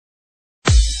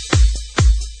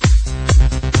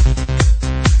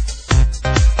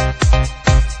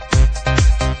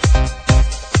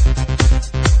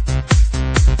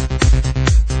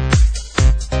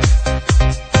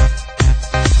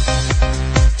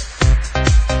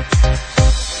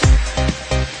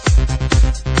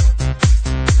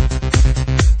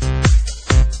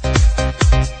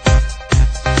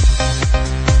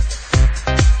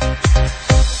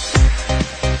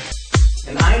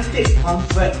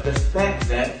comfort the fact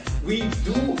that we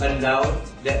do allow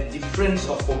that difference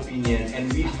of opinion,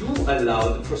 and we do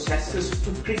allow the processes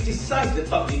to criticize the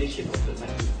top leadership of the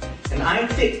party. And I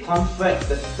take comfort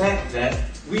the fact that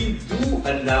we do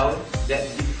allow that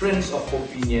difference of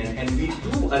opinion, and we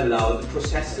do allow the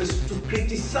processes to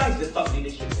criticize the top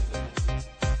leadership of the party.